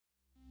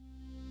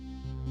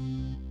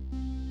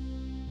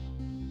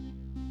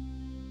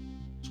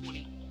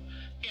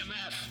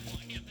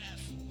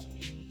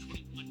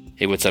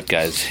Hey, what's up,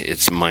 guys?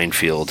 It's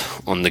Minefield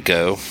on the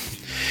go.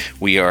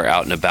 We are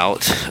out and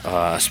about,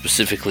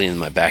 specifically in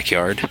my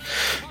backyard.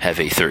 Have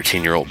a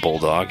 13-year-old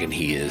bulldog, and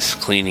he is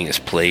cleaning his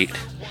plate,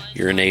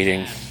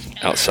 urinating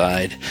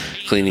outside,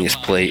 cleaning his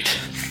plate,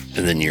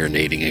 and then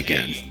urinating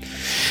again.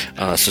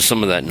 So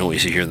some of that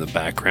noise you hear in the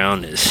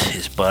background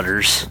is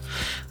Butters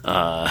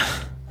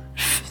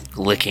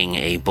licking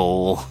a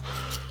bowl.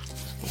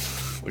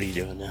 What are you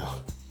doing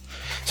now?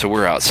 So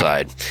we're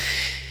outside.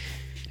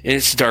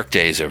 It's dark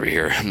days over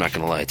here, I'm not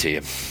going to lie to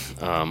you.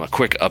 A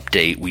quick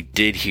update, we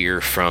did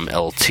hear from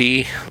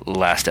LT.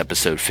 Last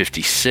episode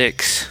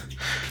 56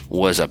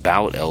 was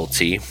about LT.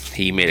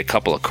 He made a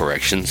couple of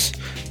corrections,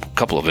 a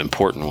couple of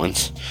important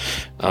ones.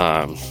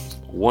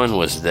 One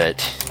was that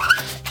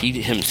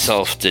he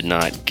himself did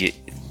not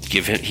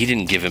give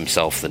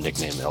himself the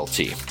nickname LT.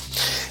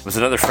 It was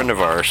another friend of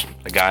ours,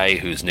 a guy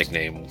whose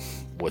nickname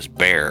was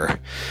Bear,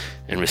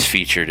 and was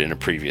featured in a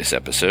previous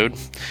episode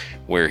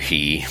where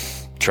he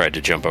tried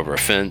to jump over a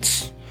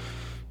fence,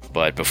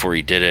 but before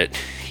he did it,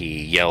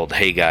 he yelled,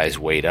 "Hey guys,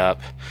 wait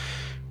up,"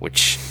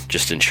 which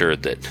just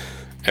ensured that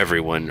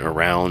everyone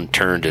around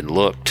turned and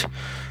looked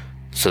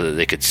so that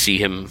they could see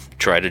him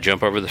try to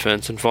jump over the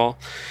fence and fall.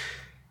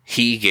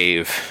 He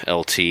gave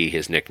LT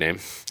his nickname.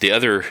 The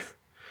other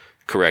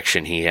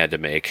correction he had to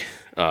make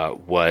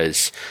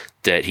was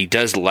that he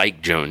does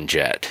like Joan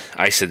Jett.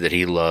 I said that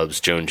he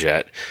loves Joan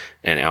Jett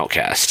and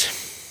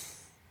Outkast.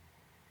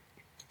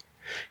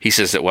 He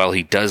says that while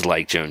he does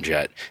like Joan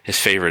Jett, his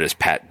favorite is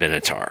Pat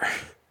Benatar.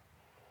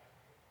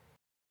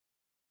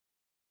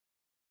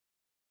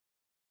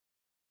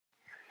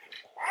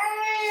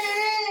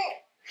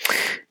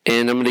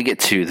 And I'm going to get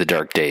to the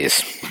dark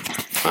days.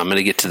 I'm going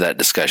to get to that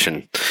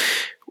discussion.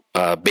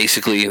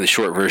 Basically, the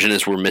short version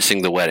is we're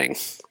missing the wedding.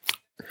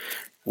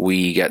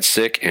 We got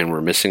sick and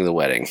we're missing the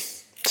wedding.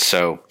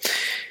 So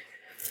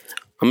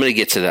I'm going to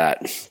get to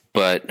that.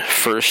 But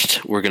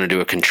first, we're going to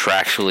do a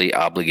contractually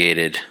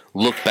obligated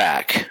look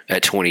back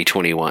at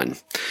 2021.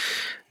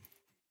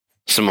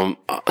 Some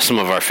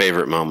of our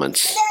favorite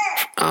moments.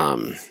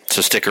 So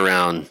stick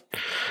around.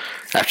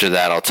 After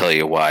that, I'll tell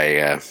you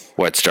why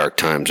it's dark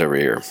times over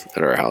here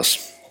at our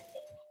house.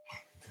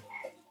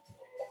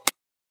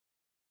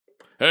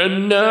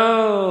 And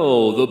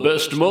now, the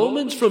best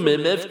moments from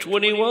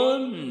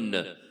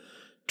MF21.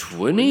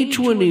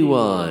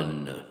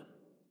 2021.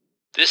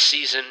 This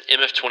season,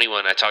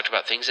 MF21, I talked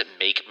about things that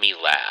make me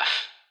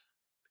laugh.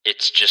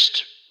 It's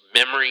just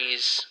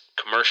memories,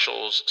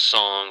 commercials,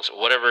 songs,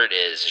 whatever it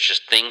is. It's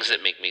just things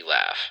that make me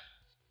laugh.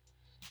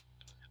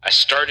 I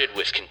started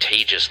with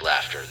contagious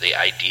laughter, the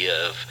idea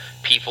of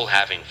people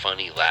having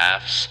funny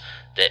laughs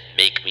that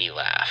make me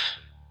laugh.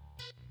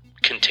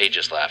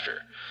 Contagious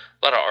laughter.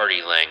 A lot of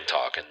Artie Lang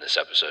talk in this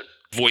episode.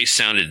 Voice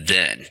sounded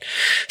then.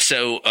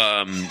 So,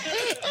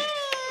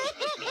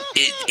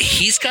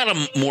 he's got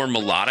a more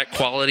melodic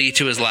quality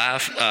to his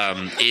laugh.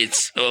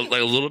 It's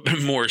like a little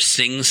bit more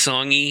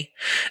sing-songy.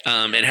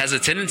 It has a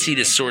tendency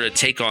to sort of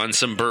take on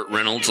some Burt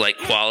Reynolds-like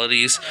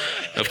qualities.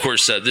 Of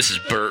course, this is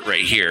Burt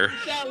right here.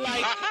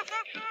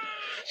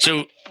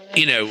 So,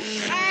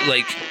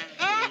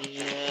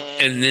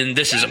 and then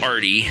this is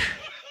Artie.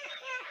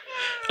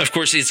 Of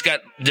course, it's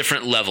got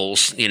different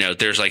levels.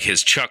 There's like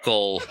his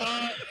chuckle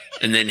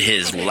and then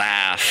his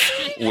laugh.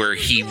 Where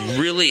he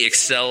really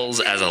excels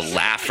as a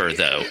laugher,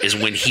 though, is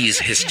when he's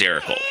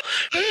hysterical.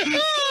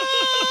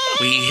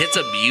 When he hits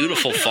a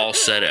beautiful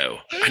falsetto.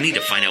 I need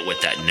to find out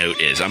what that note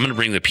is. I'm going to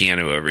bring the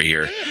piano over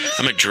here.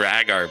 I'm going to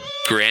drag our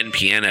grand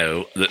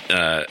piano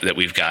that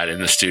we've got in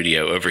the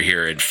studio over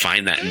here and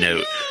find that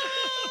note.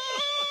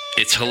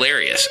 It's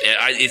hilarious.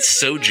 It's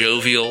so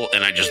jovial,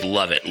 and I just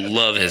love it.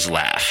 Love his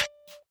laugh.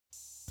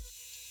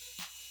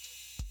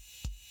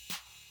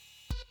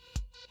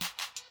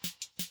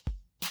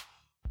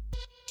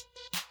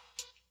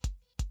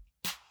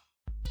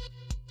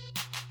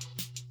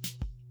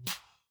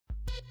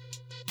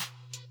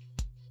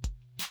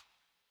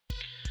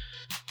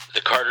 The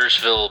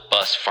Cartersville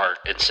bus fart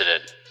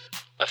incident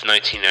of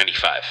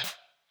 1995.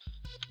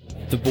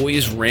 The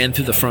boys ran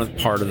through the front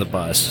part of the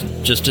bus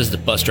just as the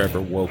bus driver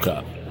woke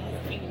up,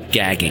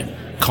 gagging,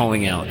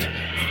 calling out,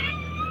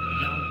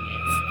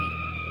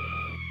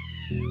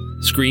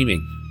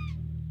 screaming,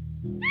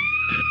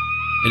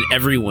 and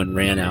everyone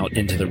ran out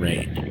into the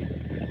rain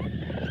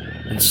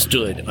and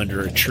stood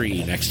under a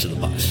tree next to the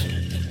bus.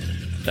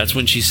 That's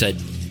when she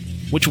said,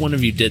 "Which one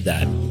of you did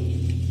that?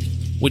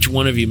 Which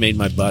one of you made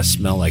my bus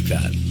smell like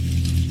that?"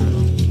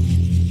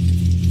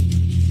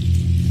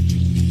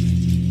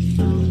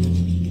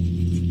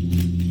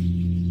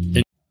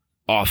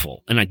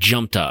 Awful. And I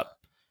jumped up.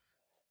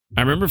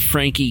 I remember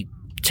Frankie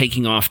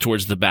taking off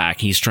towards the back.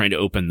 He's trying to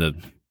open the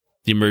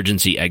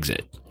emergency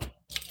exit.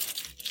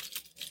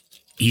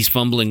 He's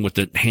fumbling with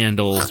the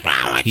handle.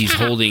 He's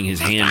holding his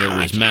hand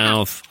over his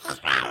mouth.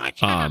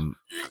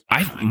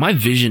 My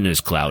vision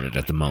is clouded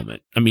at the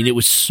moment. I mean, it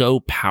was so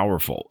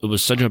powerful. It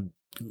was such a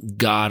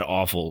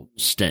god-awful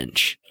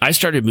stench. I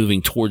started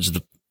moving towards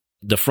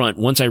the front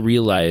once I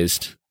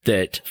realized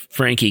that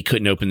Frankie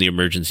couldn't open the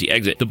emergency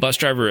exit. The bus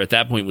driver at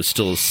that point was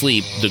still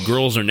asleep. The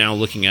girls are now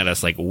looking at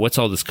us like, what's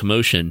all this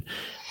commotion?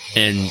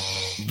 And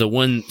the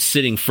one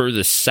sitting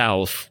furthest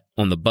south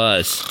on the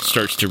bus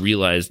starts to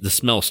realize the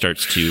smell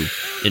starts to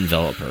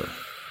envelop her.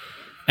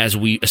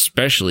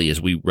 Especially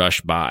as we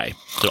rush by.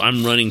 So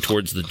I'm running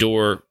towards the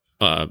door,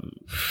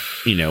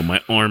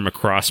 my arm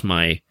across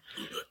my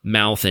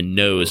mouth and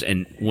nose.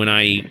 And when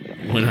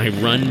I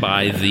run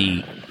by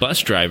the bus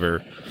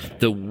driver,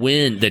 the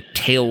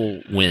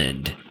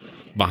tailwind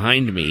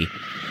behind me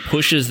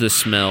pushes the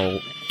smell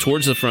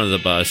towards the front of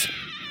the bus,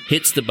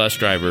 hits the bus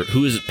driver,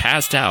 who is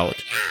passed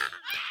out.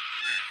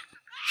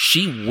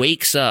 She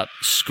wakes up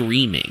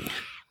screaming.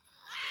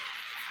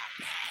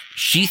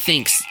 She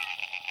thinks,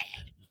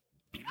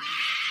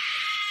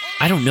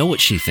 I don't know what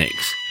she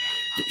thinks.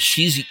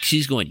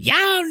 She's going,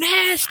 y'all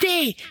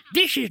nasty.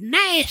 This is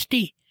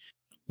nasty.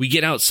 We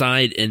get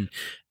outside, and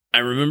I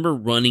remember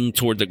running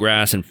toward the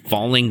grass and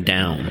falling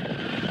down.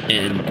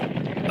 And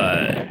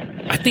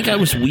I think I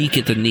was weak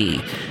at the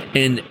knee.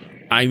 And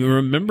I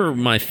remember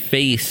my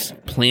face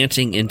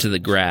planting into the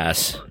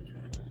grass.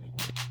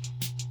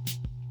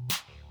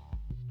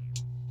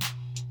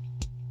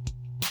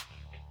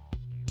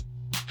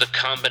 The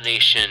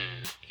combination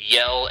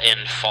yell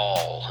and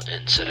fall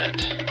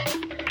incident.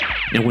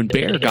 Now, when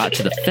Bear got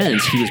to the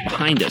fence, he was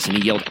behind us, and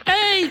he yelled,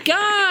 "Hey,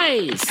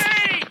 guys!"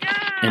 Hey,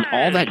 guys! And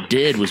all that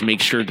did was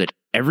make sure that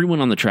everyone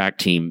on the track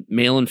team,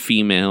 male and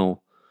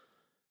female,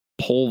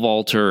 pole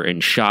vaulter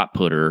and shot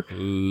putter,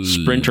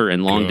 sprinter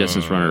and long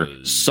distance runner,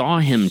 saw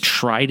him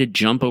try to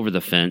jump over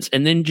the fence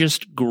and then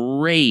just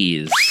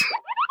graze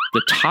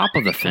the top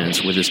of the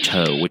fence with his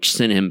toe, which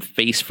sent him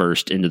face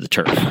first into the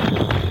turf.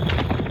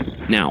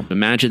 Now,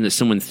 imagine that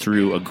someone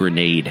threw a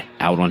grenade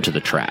out onto the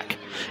track.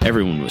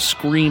 Everyone was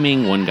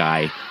screaming. One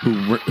guy,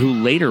 who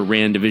later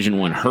ran Division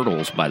I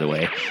hurdles, by the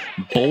way,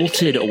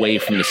 bolted away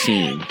from the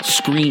scene,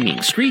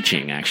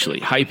 screeching, actually,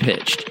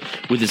 high-pitched,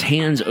 with his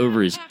hands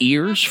over his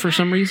ears for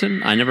some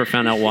reason. I never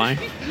found out why.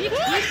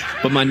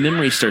 But my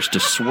memory starts to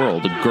swirl.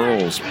 The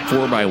girls'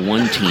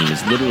 4x1 team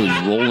is literally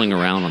rolling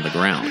around on the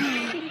ground.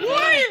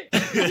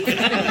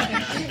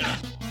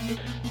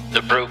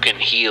 The broken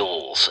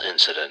heels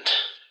incident.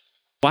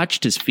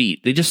 Watched his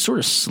feet. They just sort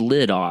of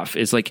slid off.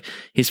 It's like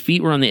his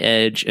feet were on the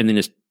edge and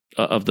then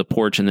of the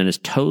porch, and then his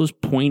toes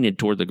pointed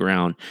toward the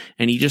ground,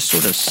 and he just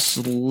sort of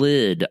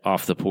slid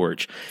off the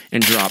porch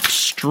and dropped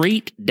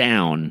straight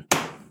down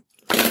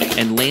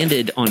and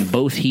landed on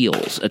both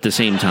heels at the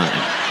same time.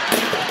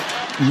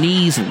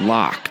 Knees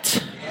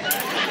locked.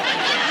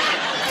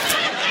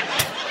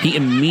 He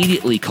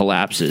immediately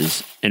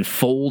collapses and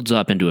folds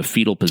up into a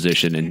fetal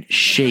position and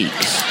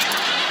shakes.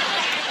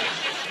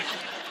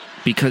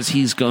 Because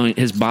his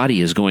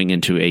body is going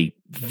into a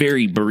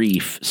very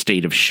brief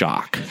state of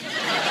shock.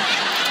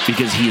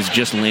 Because he has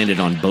just landed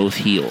on both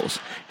heels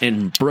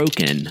and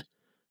broken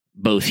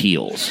both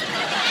heels.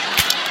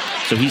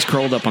 So he's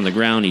curled up on the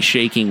ground, he's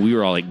shaking. We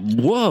were all like,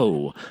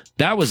 whoa,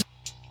 that was...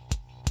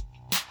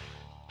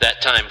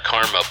 That time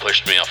Karma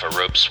pushed me off a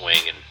rope swing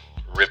and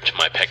ripped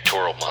my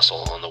pectoral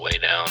muscle on the way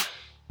down.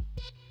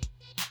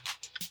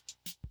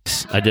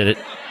 I did it.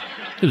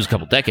 It was a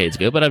couple decades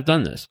ago, but I've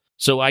done this.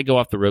 So I go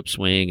off the rope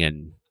swing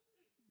and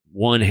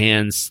one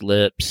hand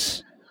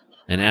slips.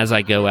 And as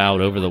I go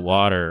out over the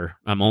water,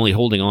 I'm only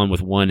holding on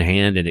with one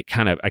hand, and I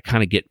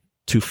kind of get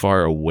too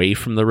far away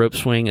from the rope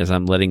swing as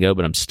I'm letting go,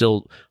 but I'm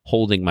still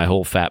holding my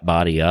whole fat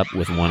body up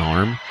with one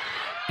arm.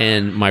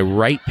 And my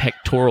right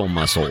pectoral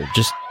muscle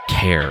just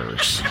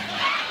tears.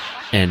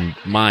 And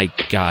my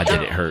God,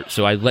 did it hurt.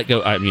 So I let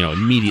go,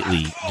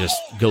 immediately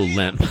just go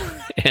limp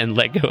and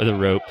let go of the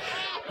rope.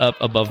 Up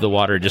above the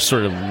water, just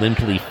sort of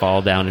limply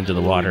fall down into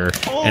the water,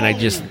 and I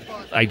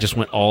just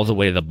went all the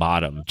way to the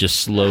bottom,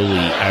 just slowly.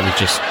 I was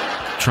just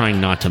trying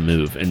not to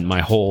move, and my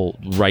whole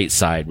right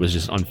side was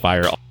just on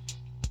fire.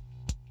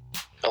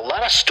 A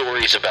lot of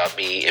stories about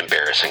me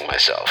embarrassing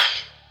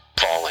myself,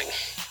 falling,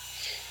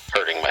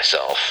 hurting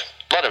myself.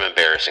 A lot of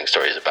embarrassing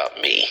stories about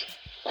me.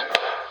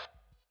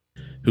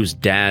 Whose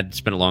dad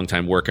spent a long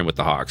time working with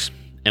the Hawks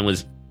and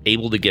was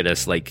able to get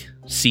us like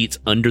seats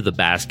under the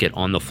basket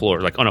on the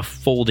floor, like on a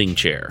folding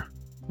chair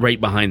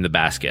right behind the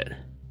basket.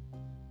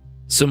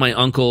 So my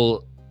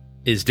uncle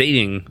is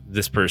dating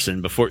this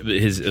person before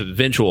his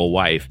eventual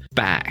wife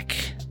back.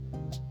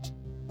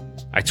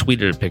 I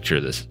tweeted a picture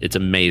of this. It's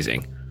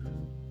amazing.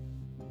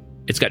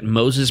 It's got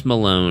Moses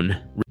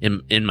Malone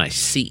in my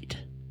seat,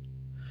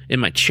 in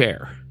my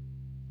chair.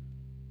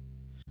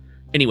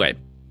 Anyway,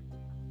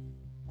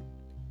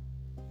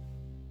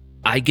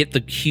 I get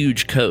the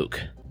huge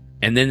Coke.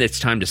 And then it's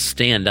time to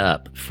stand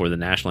up for the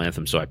national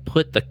anthem. So I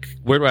put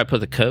where do I put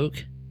the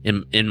Coke?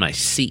 In my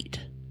seat.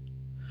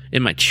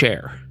 In my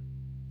chair.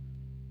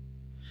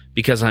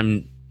 Because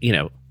I'm,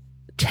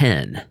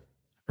 10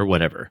 or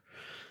whatever.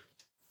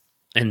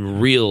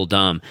 And real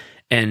dumb.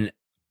 And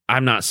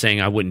I'm not saying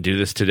I wouldn't do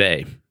this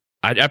today.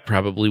 I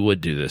probably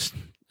would do this.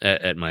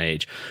 at my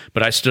age.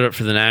 But I stood up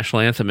for the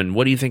national anthem, and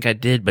what do you think I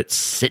did but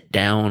sit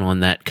down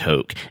on that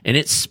Coke? And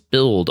it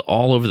spilled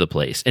all over the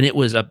place, and it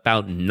was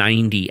about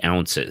 90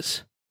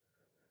 ounces.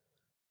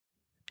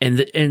 And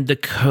the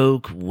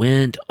Coke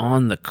went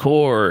on the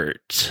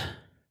court,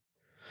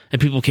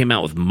 and people came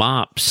out with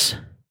mops.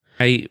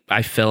 I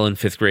fell in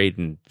 5th grade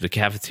in the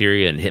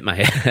cafeteria and hit my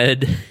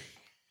head.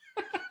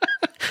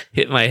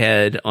 Hit my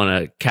head on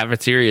a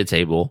cafeteria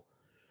table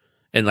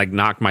and like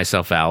knocked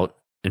myself out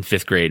in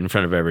 5th grade in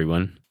front of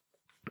everyone.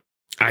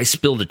 I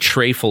spilled a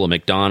tray full of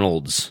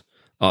McDonald's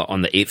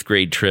on the 8th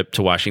grade trip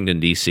to Washington,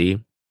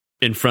 D.C.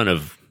 in front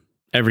of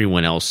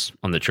everyone else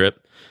on the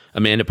trip.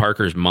 Amanda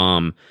Parker's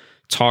mom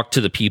talked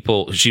to the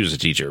people. She was a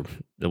teacher.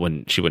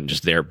 She wasn't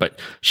just there, but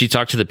she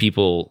talked to the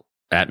people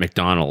at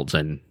McDonald's,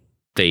 and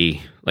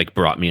they like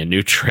brought me a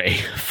new tray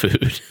of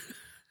food.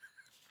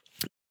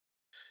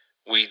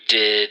 We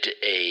did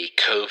a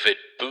COVID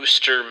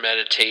booster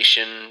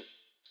meditation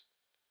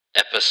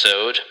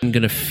episode. I'm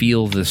going to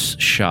feel this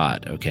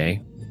shot,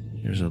 okay?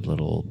 Here's a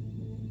little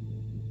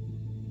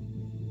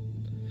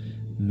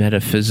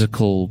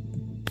metaphysical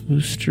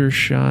booster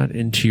shot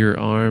into your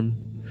arm,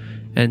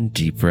 and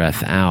deep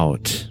breath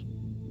out.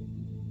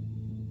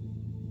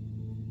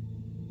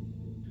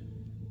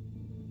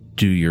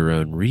 Do your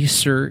own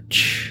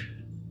research.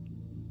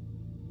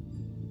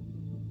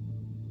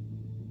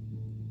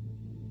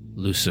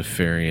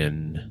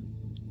 Luciferian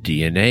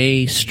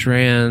DNA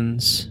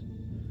strands.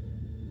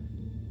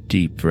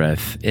 Deep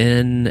breath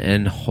in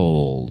and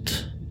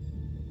hold.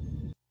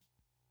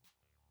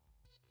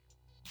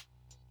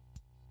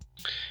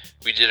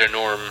 We did a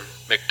Norm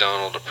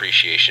Macdonald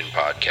appreciation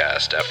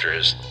podcast after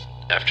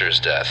his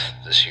death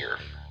this year.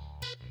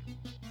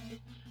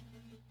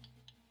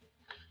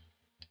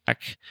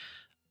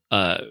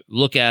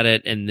 Look at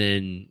it and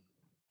then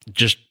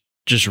just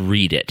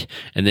read it,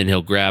 and then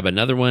he'll grab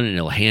another one and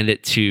he'll hand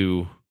it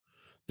to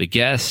the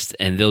guest,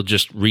 and they'll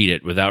just read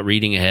it without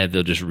reading ahead.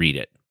 They'll just read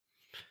it.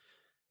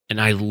 And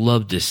I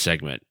love this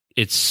segment.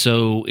 It's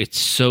so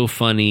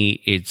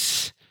funny.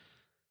 It's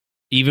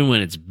even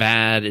when it's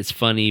bad, it's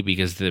funny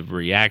because the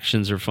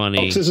reactions are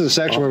funny. This is a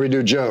section where we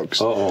do jokes.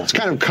 It's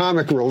kind of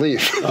comic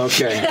relief.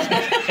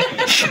 Okay.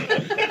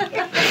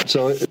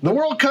 So the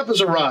World Cup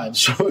has arrived.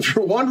 So if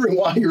you're wondering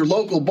why your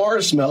local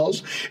bar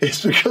smells,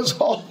 it's because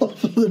all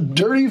of the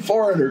dirty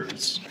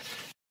foreigners.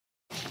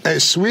 A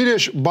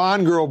Swedish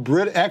Bond girl,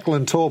 Britt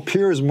Eklund, told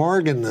Piers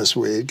Morgan this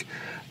week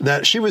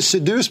that she was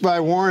seduced by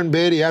Warren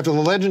Beatty after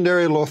the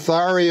legendary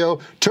Lothario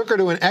took her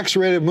to an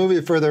X-rated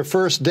movie for their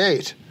first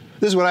date.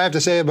 This is what I have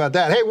to say about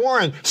that. Hey,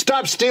 Warren,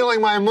 stop stealing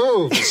my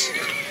moves.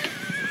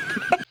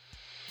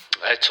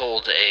 I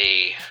told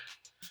a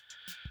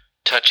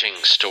touching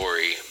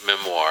story,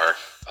 memoir,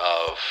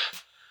 of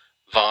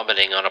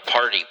vomiting on a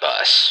party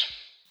bus.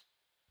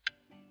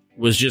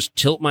 Was just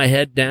tilt my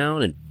head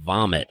down and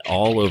vomit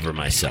all over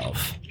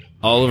myself.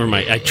 All over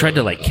I tried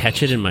to like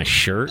catch it in my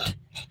shirt.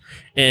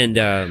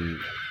 And,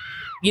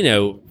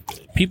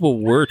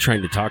 people were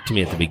trying to talk to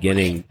me at the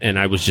beginning, and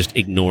I was just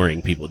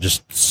ignoring people,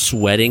 just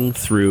sweating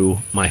through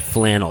my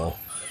flannel.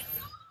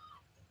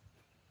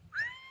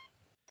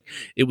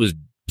 It was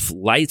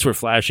lights were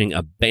flashing,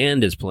 a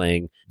band is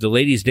playing, the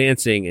ladies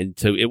dancing, and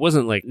so it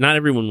wasn't like not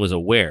everyone was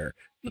aware.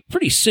 But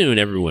pretty soon,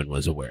 everyone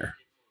was aware.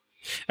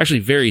 Actually,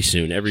 very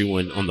soon,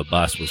 everyone on the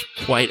bus was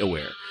quite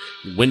aware.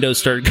 Windows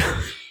started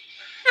going.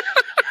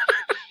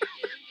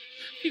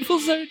 People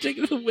started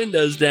taking the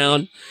windows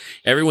down.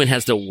 Everyone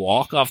has to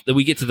walk off.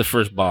 We get to the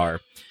first bar.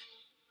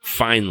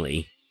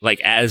 Finally,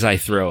 like as I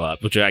throw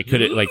up, which I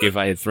couldn't, like if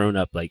I had thrown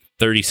up like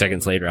 30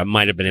 seconds later, I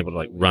might have been able to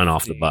like run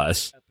off the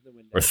bus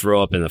or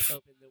throw up in the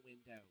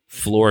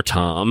floor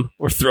tom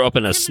or throw up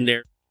in a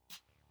snare.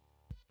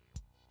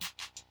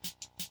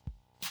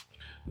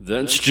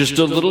 That's just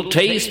a little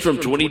taste from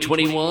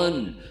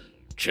 2021.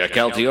 Check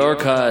out the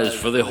archives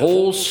for the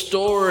whole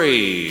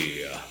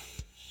story.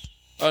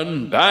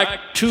 And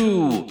back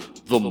to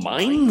the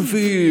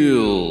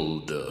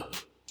minefield.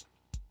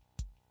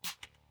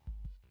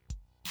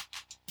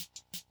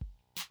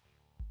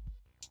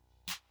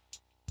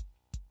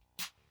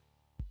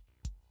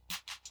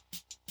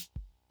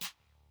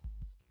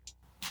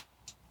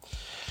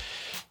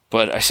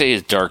 But I say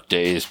it's dark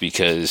days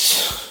because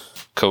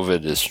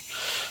COVID is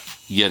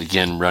yet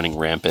again running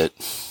rampant.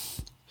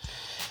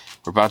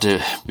 We're about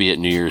to be at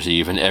New Year's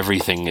Eve and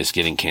everything is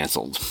getting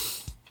canceled.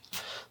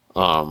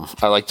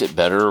 I liked it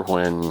better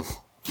when,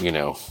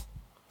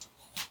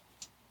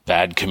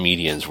 bad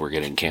comedians were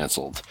getting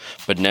canceled.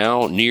 But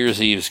now New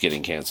Year's Eve is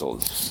getting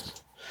canceled.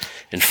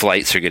 And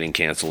flights are getting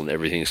canceled and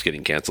everything's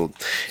getting canceled.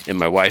 And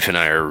my wife and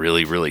I are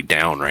really, really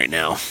down right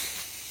now.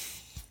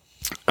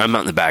 I'm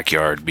out in the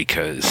backyard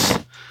because,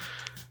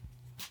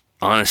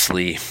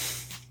 honestly,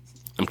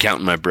 I'm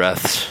counting my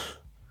breaths.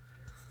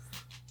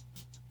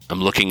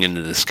 I'm looking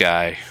into the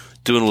sky,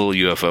 doing a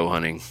little UFO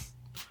hunting.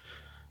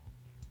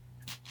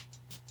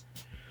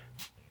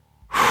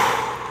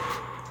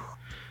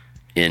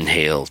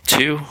 Inhale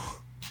 2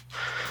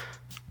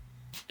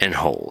 and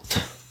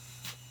hold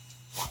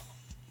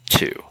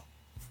 2.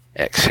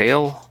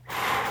 Exhale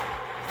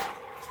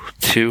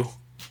 2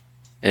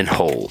 and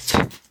hold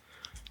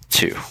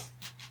 2.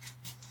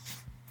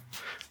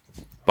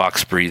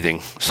 Box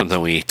breathing, something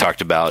we talked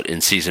about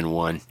in season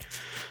 1.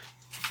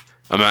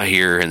 I'm out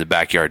here in the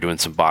backyard doing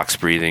some box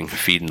breathing,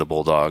 feeding the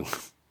bulldog.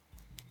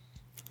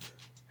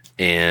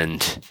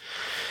 And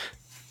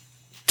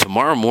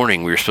tomorrow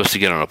morning, we were supposed to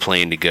get on a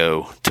plane to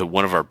go to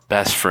one of our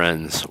best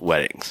friends'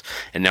 weddings.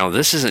 And now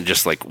this isn't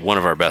just like one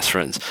of our best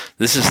friends.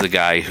 This is the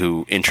guy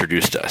who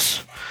introduced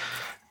us,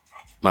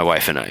 my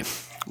wife and I.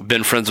 We've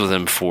been friends with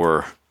him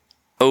for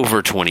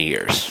over 20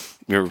 years.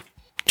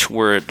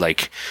 We're at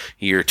like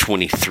year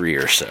 23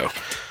 or so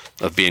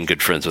of being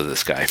good friends with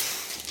this guy.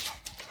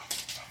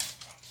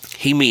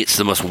 He meets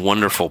the most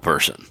wonderful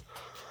person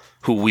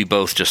who we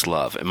both just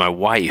love. And my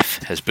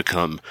wife has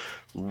become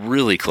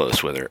really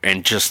close with her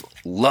and just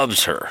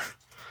loves her.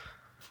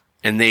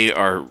 And they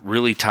are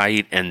really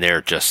tight and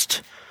they're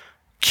just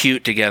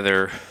cute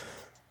together.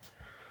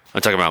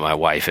 I'm talking about my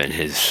wife and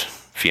his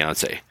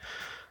fiance.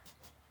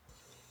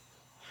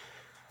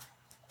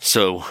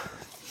 So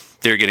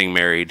they're getting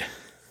married.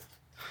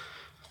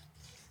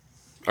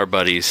 Our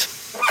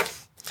buddies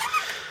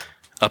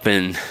up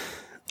in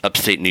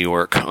upstate New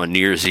York on New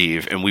Year's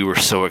Eve, and we were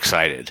so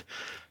excited.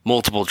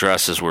 Multiple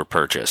dresses were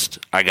purchased.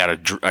 I got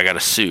a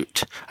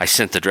suit. I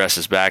sent the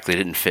dresses back. They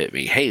didn't fit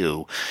me.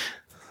 Hey,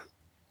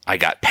 I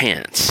got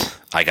pants.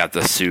 I got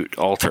the suit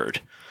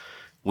altered.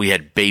 We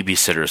had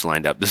babysitters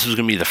lined up. This was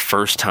going to be the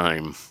first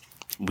time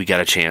we got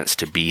a chance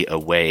to be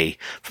away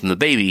from the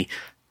baby,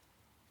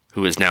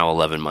 who is now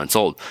 11 months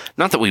old.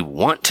 Not that we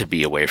want to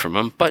be away from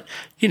him, but,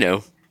 you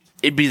know,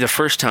 it'd be the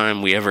first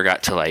time we ever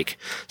got to, like,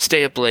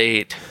 stay up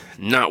late,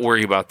 not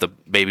worry about the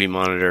baby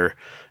monitor,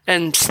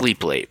 and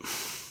sleep late.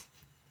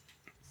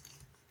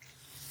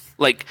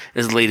 Like,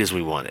 as late as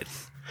we wanted.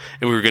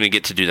 And we were going to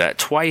get to do that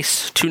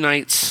twice, 2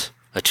 nights,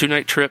 a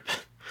 2-night trip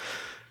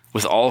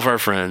with all of our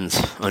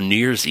friends on New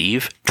Year's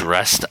Eve,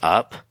 dressed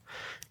up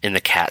in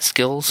the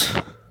Catskills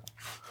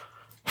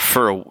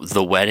for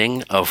the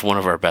wedding of one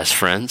of our best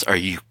friends. Are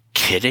you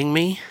kidding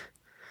me?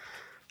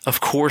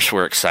 Of course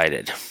we're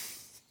excited.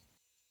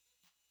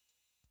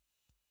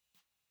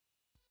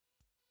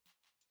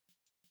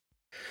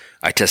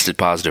 I tested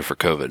positive for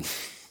COVID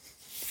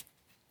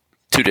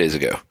 2 days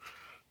ago.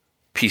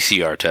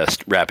 PCR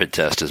test, rapid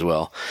test as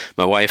well.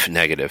 My wife,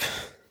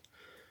 negative.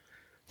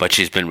 But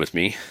she's been with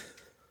me.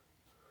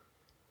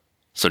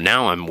 So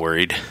now I'm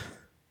worried.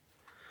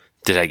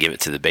 Did I give it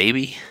to the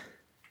baby?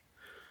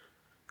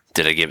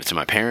 Did I give it to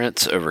my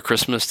parents over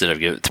Christmas? Did I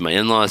give it to my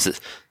in-laws?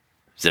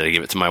 Did I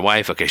give it to my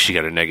wife? Okay, she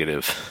got a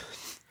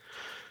negative.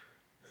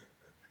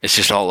 It's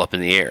just all up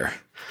in the air.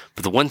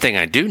 But the one thing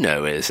I do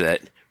know is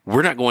that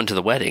we're not going to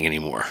the wedding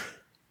anymore.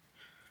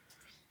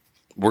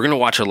 We're going to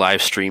watch a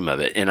live stream of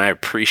it, and I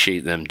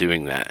appreciate them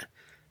doing that.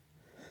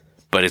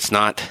 But it's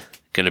not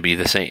going to be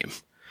the same.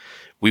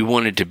 We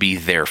wanted to be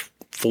there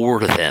for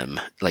them,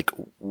 like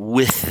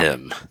with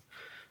them.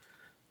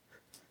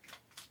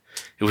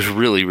 It was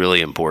really,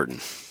 really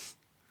important.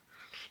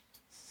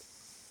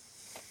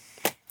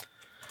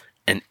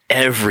 And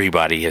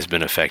everybody has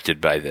been affected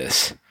by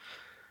this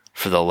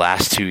for the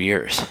last 2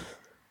 years.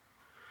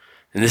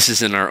 And this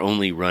isn't our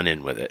only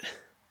run-in with it.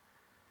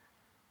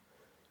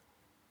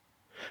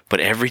 But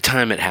every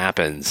time it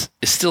happens,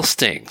 it still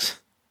stings.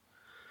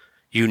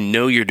 You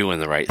know you're doing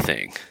the right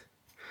thing.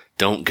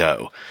 Don't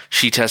go.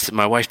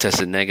 My wife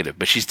tested negative,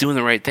 but she's doing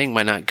the right thing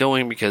by not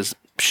going because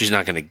she's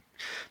not going to,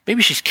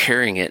 maybe she's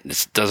carrying it and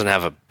it doesn't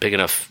have a big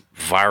enough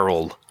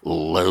viral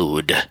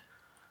load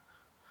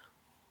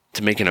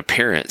to make an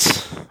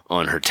appearance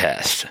on her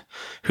test.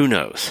 Who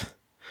knows?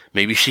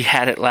 Maybe she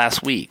had it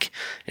last week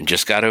and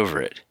just got over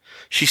it.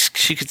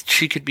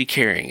 She could be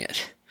carrying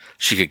it.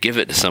 She could give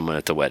it to someone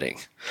at the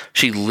wedding.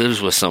 She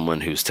lives with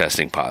someone who's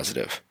testing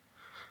positive.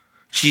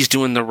 She's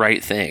doing the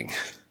right thing.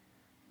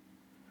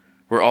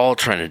 We're all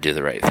trying to do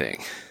the right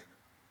thing.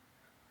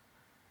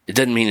 It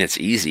doesn't mean it's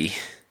easy.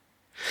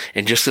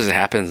 And just because it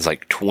happens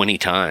like 20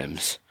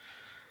 times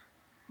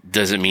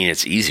doesn't mean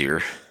it's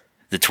easier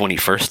the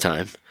 21st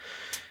time.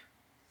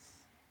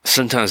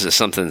 Sometimes it's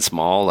something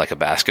small like a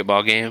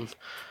basketball game.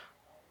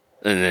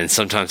 And then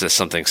sometimes it's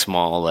something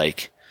small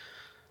like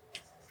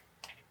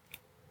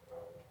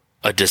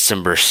a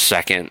December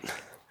 2nd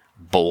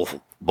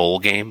bowl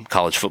game,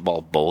 college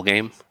football bowl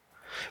game.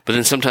 But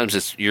then sometimes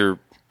it's your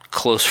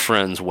close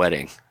friend's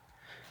wedding.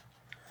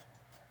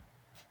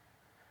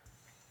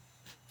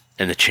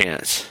 And the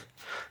chance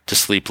to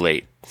sleep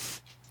late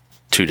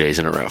 2 days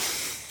in a row.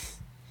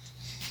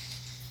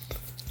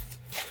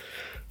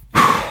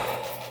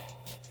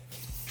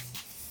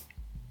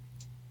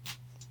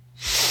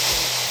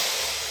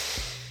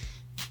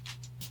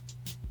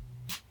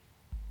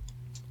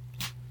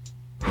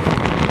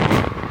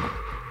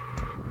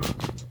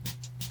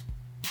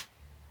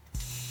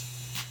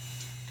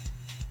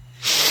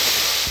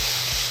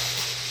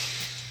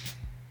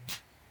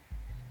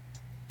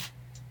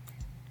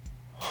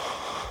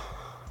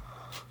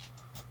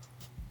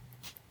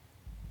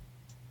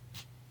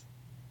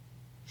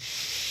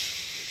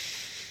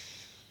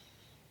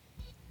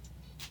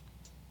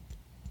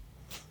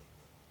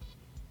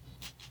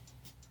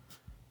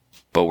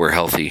 but we're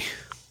healthy.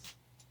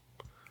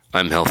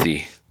 I'm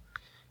healthy.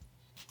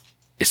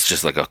 It's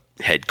just like a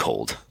head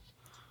cold.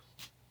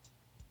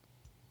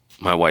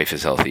 My wife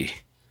is healthy.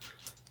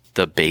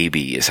 The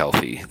baby is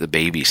healthy. The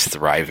baby's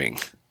thriving.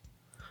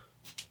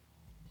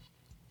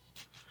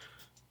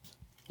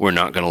 We're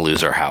not going to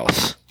lose our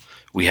house.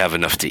 We have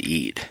enough to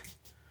eat.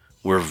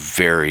 We're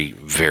very,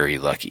 very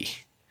lucky.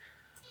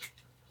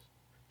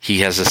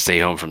 He has to stay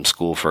home from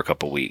school for a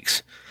couple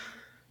weeks.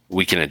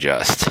 We can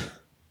adjust.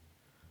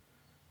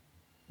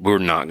 We're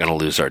not going to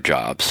lose our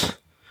jobs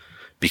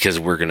because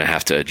we're going to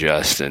have to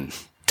adjust and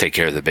take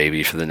care of the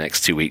baby for the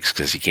next 2 weeks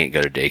because he can't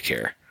go to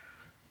daycare.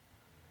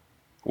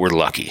 We're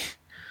lucky.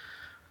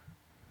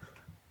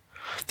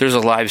 There's a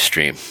live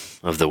stream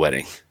of the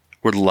wedding.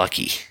 We're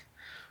lucky.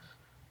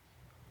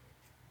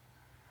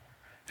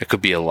 It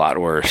could be a lot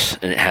worse,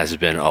 and it has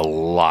been a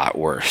lot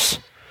worse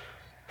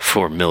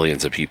for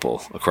millions of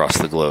people across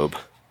the globe.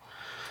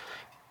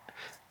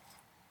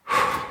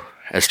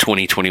 As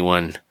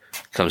 2021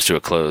 comes to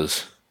a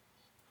close,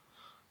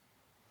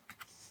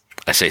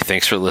 I say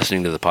thanks for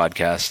listening to the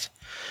podcast.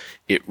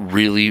 It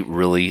really,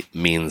 really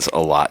means a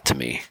lot to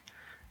me,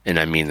 and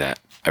I mean that.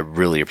 I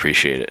really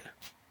appreciate it.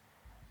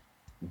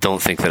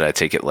 Don't think that I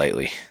take it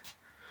lightly.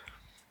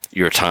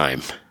 Your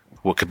time.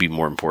 What could be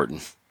more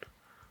important?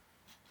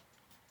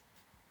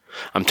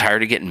 I'm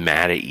tired of getting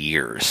mad at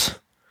years.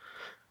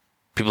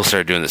 People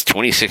started doing this.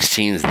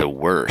 2016 is the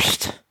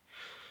worst.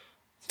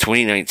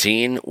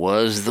 2019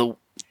 was the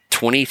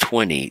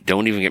 2020.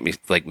 Don't even get me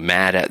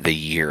mad at the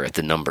year, at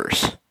the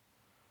numbers.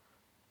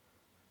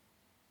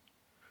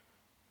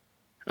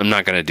 I'm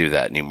not going to do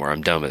that anymore.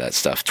 I'm done with that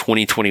stuff.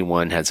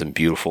 2021 had some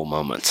beautiful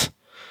moments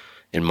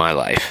in my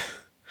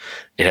life.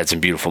 It had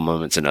some beautiful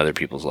moments in other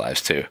people's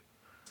lives too.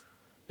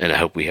 And I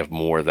hope we have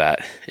more of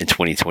that in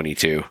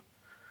 2022.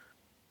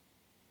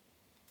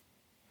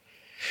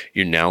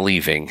 You're now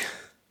leaving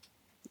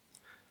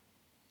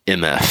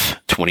MF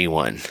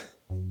 21.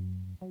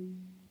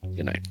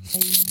 Good night.